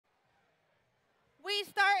We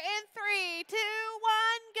start in 3, 2, 1,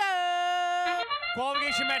 go!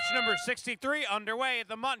 Qualification match number 63 underway at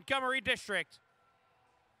the Montgomery District.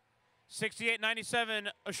 6897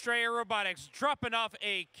 Australia Robotics dropping off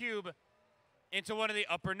a cube into one of the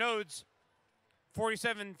upper nodes.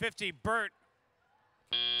 4750 Burt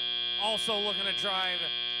also looking to drive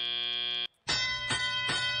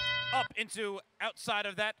up into outside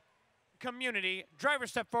of that community.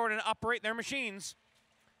 Drivers step forward and operate their machines.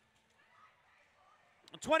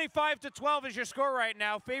 25-12 is your score right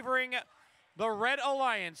now, favoring the Red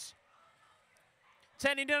Alliance.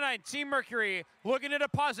 1089 Team Mercury looking to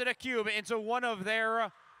deposit a cube into one of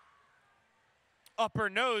their upper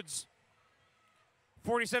nodes.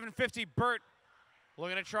 4750 Burt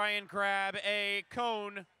looking to try and grab a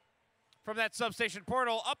cone from that substation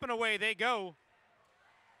portal. Up and away they go.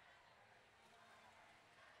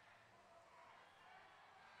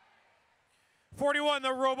 '41,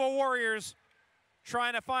 the Robo Warriors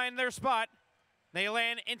trying to find their spot. They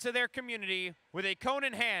land into their community with a cone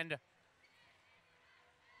in hand.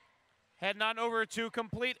 Heading on over to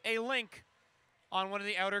complete a link on one of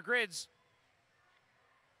the outer grids.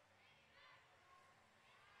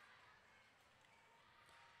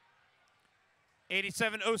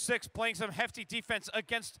 '8706 playing some hefty defense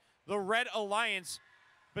against the Red Alliance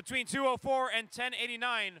between 204 and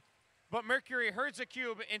 1089. But Mercury herds a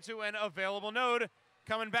cube into an available node.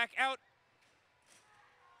 Coming back out.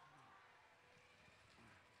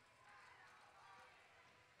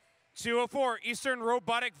 '204 Eastern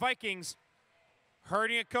Robotic Vikings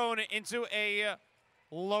herding a cone into a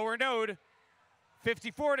lower node.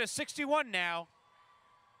 54-61 now.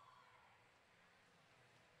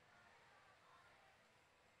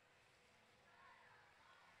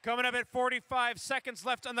 Coming up at 45 seconds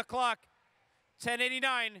left on the clock.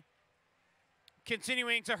 1089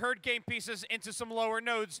 continuing to herd game pieces into some lower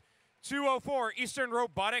nodes. 204 Eastern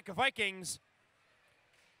Robotic Vikings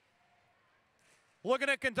looking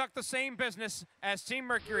to conduct the same business as Team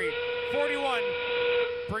Mercury. 41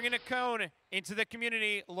 bringing a cone into the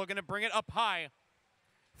community, looking to bring it up high.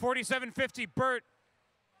 4750 Burt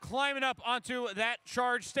climbing up onto that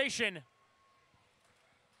charge station.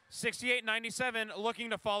 6897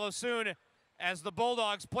 looking to follow soon as the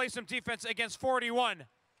Bulldogs play some defense against 41.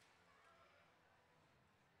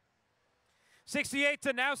 68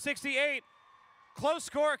 to now 68. Close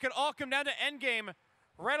score, could all come down to endgame.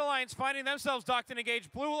 Red Alliance finding themselves docked and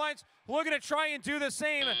engaged. Blue Alliance looking to try and do the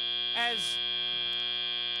same as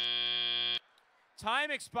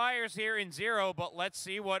time expires here in 0, but let's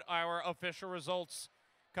see what our official results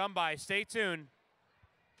come by. Stay tuned.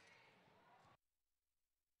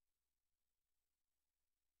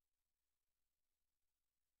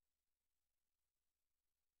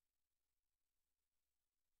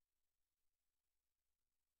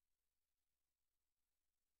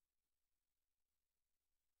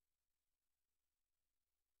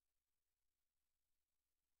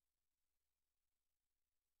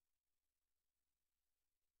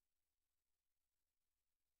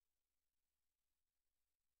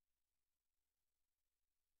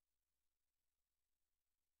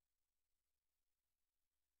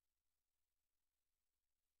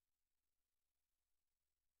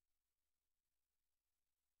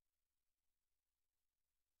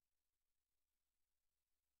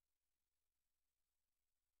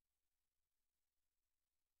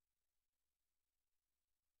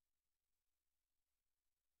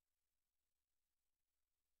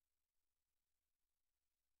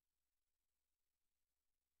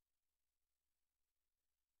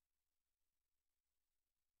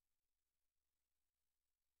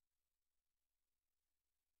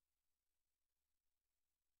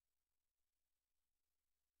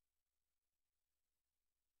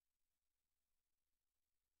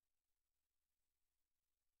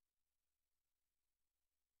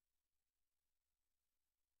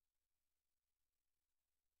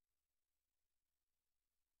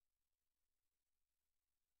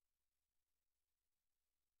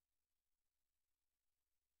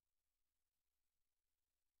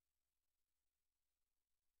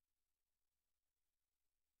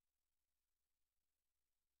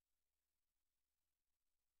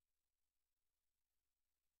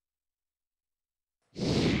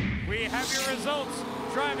 We have your results.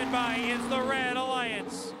 Driving by is the Red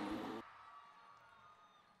Alliance.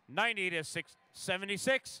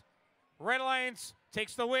 90-76. Red Alliance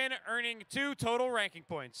takes the win, earning 2 total ranking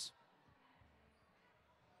points.